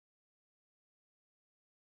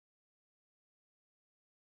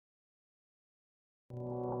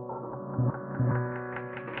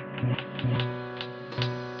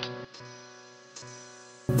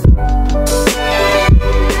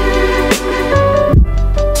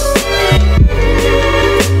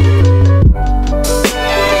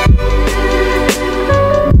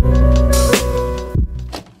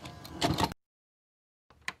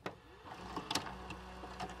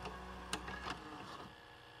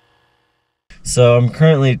So I'm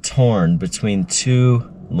currently torn between two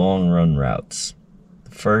long run routes.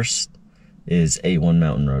 The first is A-1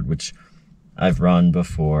 Mountain Road, which I've run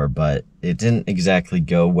before, but it didn't exactly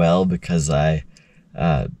go well because I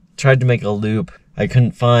tried to make a loop. I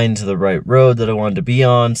couldn't find the right road that I wanted to be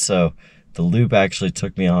on, so the loop actually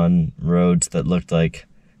took me on roads that looked like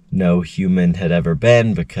no human had ever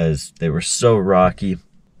been because they were so rocky.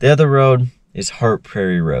 The other road is Hart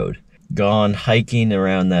Prairie Road. Gone hiking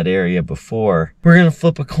around that area before. We're gonna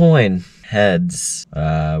flip a coin. Heads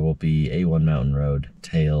will be A-1 Mountain Road.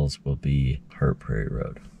 Tails will be Hart Prairie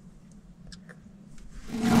Road.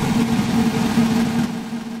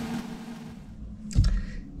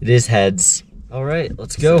 It is heads. All right,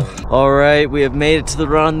 let's go. All right, we have made it to the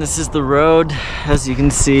run. This is the road. As you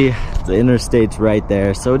can see, the interstate's right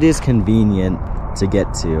there, so it is convenient to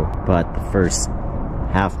get to, but the first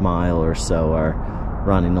half mile or so are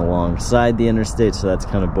running alongside the interstate, so that's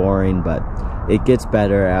kind of boring, but it gets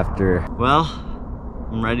better after. Well,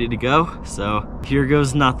 I'm ready to go, so here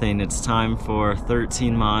goes nothing. It's time for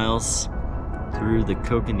 13 miles through the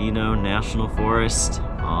Coconino National Forest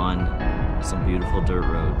on some beautiful dirt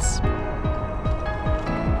roads.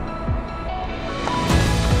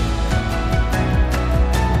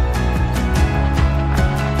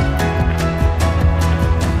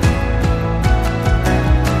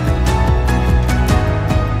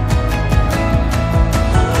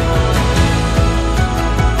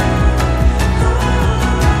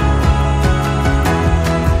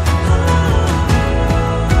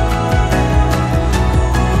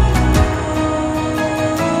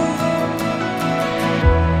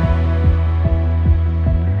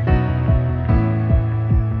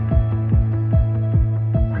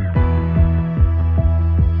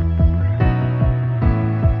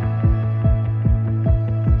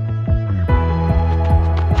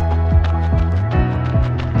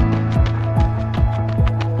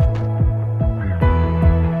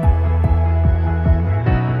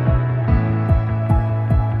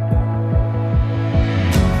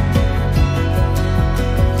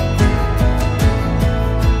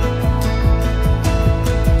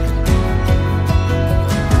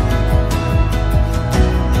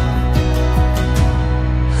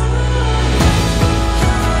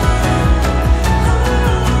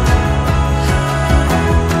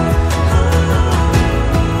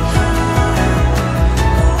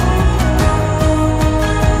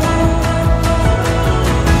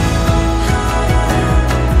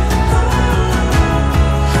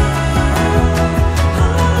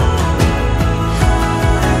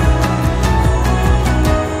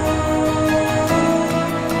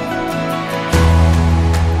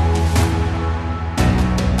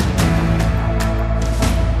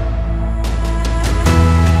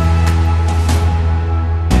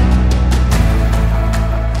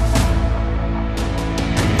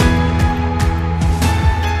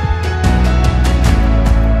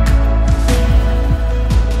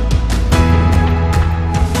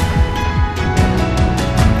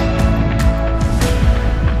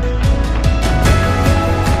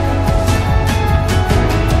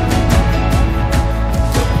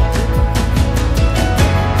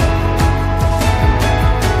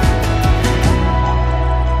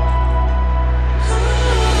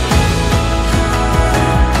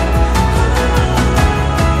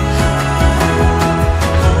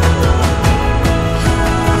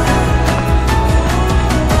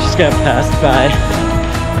 Got passed by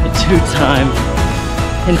a two-time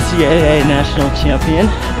NCAA national champion.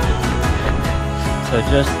 So I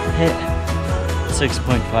just hit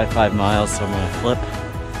 6.55 miles, so I'm gonna flip,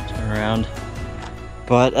 turn around.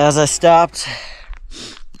 But as I stopped,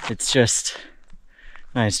 it's just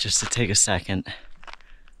nice just to take a second.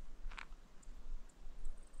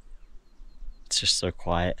 It's just so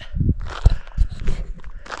quiet.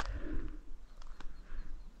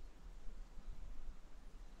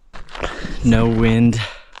 No wind,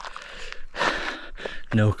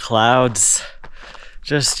 no clouds,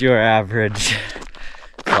 just your average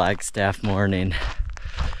Flagstaff morning.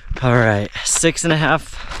 All right, six and a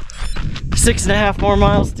half more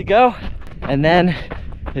miles to go, and then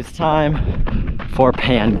it's time for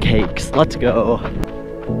pancakes. Let's go.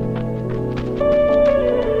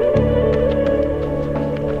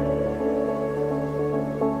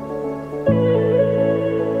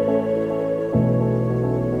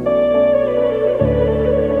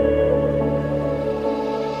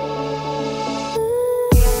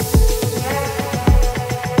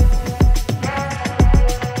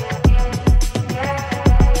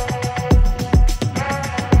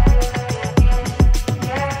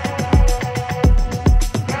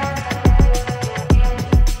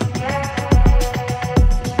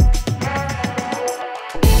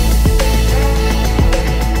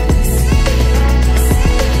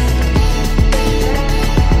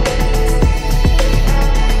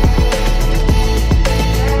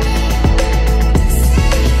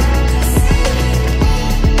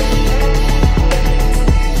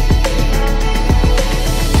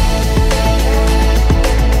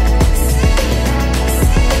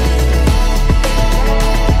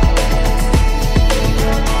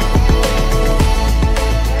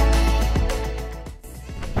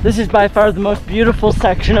 This is by far the most beautiful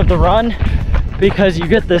section of the run because you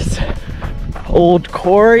get this old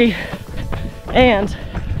quarry and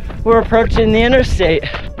we're approaching the interstate.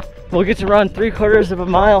 We'll get to run 3/4 of a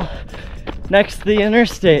mile next to the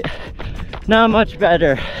interstate. Not much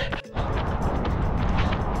better.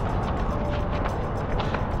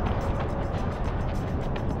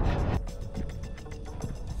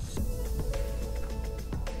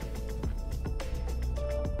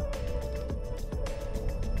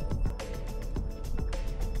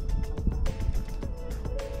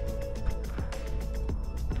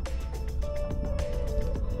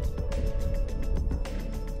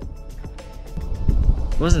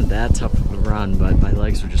 It wasn't that tough of a run, but my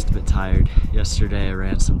legs were just a bit tired. Yesterday I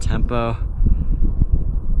ran some tempo,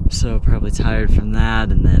 so probably tired from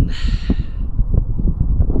that, and then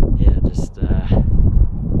yeah, just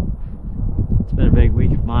it's been a big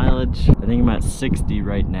week of mileage. I think I'm at 60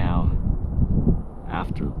 right now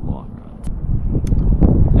after the long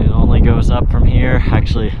run. It only goes up from here.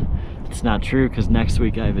 Actually, it's not true because next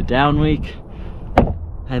week I have a down week,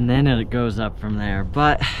 and then it goes up from there.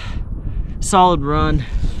 But solid run.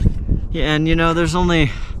 Yeah, and you know, there's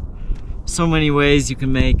only so many ways you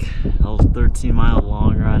can make a 13-mile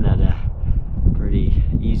long run at a pretty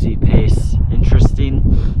easy pace interesting.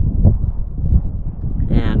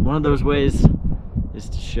 And one of those ways is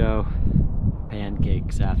to show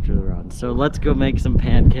pancakes after the run. So let's go make some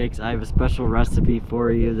pancakes. I have a special recipe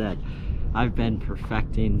for you that I've been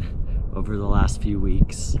perfecting over the last few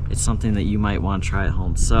weeks. It's something that you might want to try at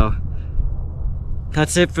home. So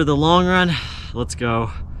that's it for the long run. Let's go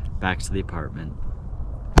back to the apartment.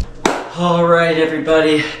 All right,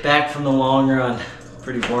 everybody, back from the long run.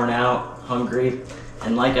 Pretty worn out, hungry,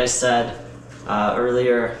 and like I said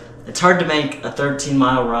earlier, it's hard to make a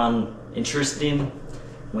 13-mile run interesting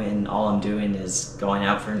when all I'm doing is going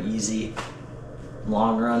out for an easy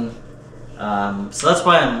long run. So that's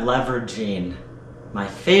why I'm leveraging my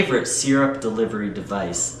favorite syrup delivery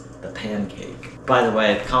device, the Pancake. By the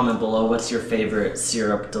way, comment below what's your favorite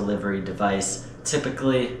syrup delivery device.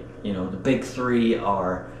 Typically, you know, the big three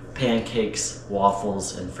are pancakes,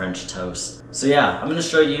 waffles, and French toast. So yeah, I'm gonna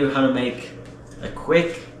show you how to make a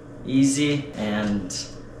quick, easy, and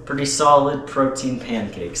pretty solid protein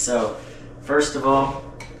pancake. So first of all,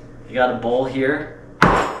 you got a bowl here.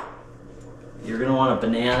 You're gonna want a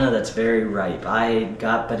banana that's very ripe. I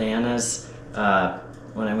got bananas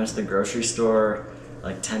when I went to the grocery store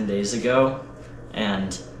like 10 days ago,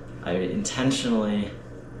 and I intentionally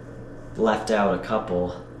left out a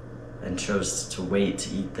couple and chose to wait to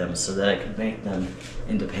eat them so that I could make them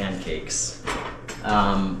into pancakes.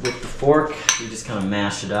 With the fork, you just kind of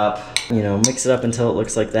mash it up, you know, mix it up until it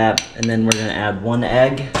looks like that, and then we're gonna add 1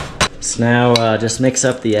 egg. So now just mix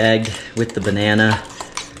up the egg with the banana,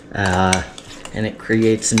 and it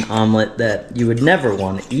creates an omelet that you would never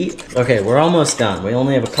want to eat. Okay, we're almost done. We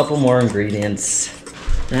only have a couple more ingredients.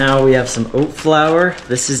 Now we have some oat flour.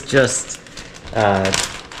 This is just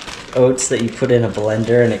oats that you put in a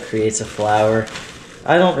blender and it creates a flour.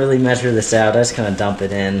 I don't really measure this out, I just kind of dump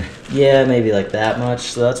it in. Yeah, maybe like that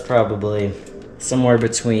much. So that's probably somewhere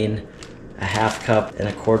between a 1/2 cup and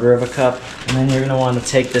 1/4 cup. And then you're gonna want to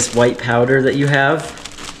take this white powder that you have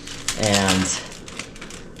and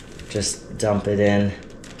just dump it in.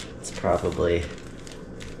 It's probably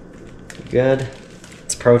good.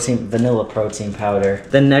 It's vanilla protein powder.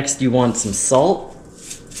 Then next you want some salt.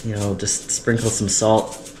 You know, just sprinkle some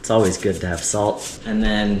salt. It's always good to have salt. And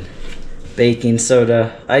then baking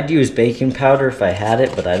soda. I'd use baking powder if I had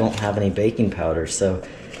it, but I don't have any baking powder, so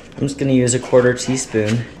I'm just gonna use a 1/4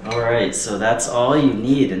 teaspoon. All right, so that's all you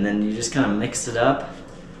need, and then you just kind of mix it up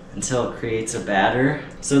until it creates a batter.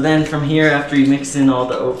 So then from here, after you mix in all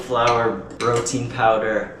the oat flour, protein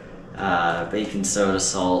powder, baking soda,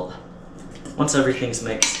 salt, once everything's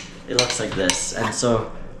mixed, it looks like this. And so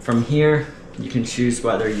from here, you can choose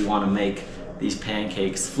whether you want to make these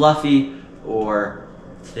pancakes fluffy or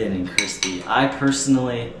thin and crispy. I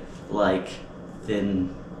personally like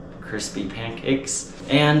thin, crispy pancakes.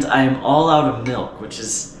 And I am all out of milk, which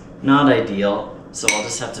is not ideal, so I'll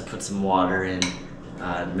just have to put some water in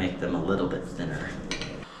and make them a little bit thinner.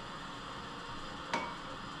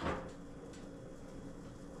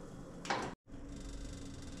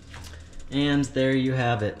 And there you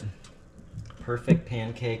have it. Perfect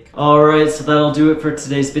pancake. Alright, so that'll do it for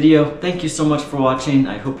today's video. Thank you so much for watching.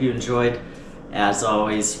 I hope you enjoyed. As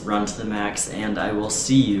always, run to the max, and I will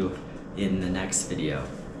see you in the next video.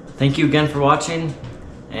 Thank you again for watching,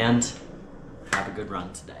 and have a good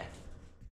run today.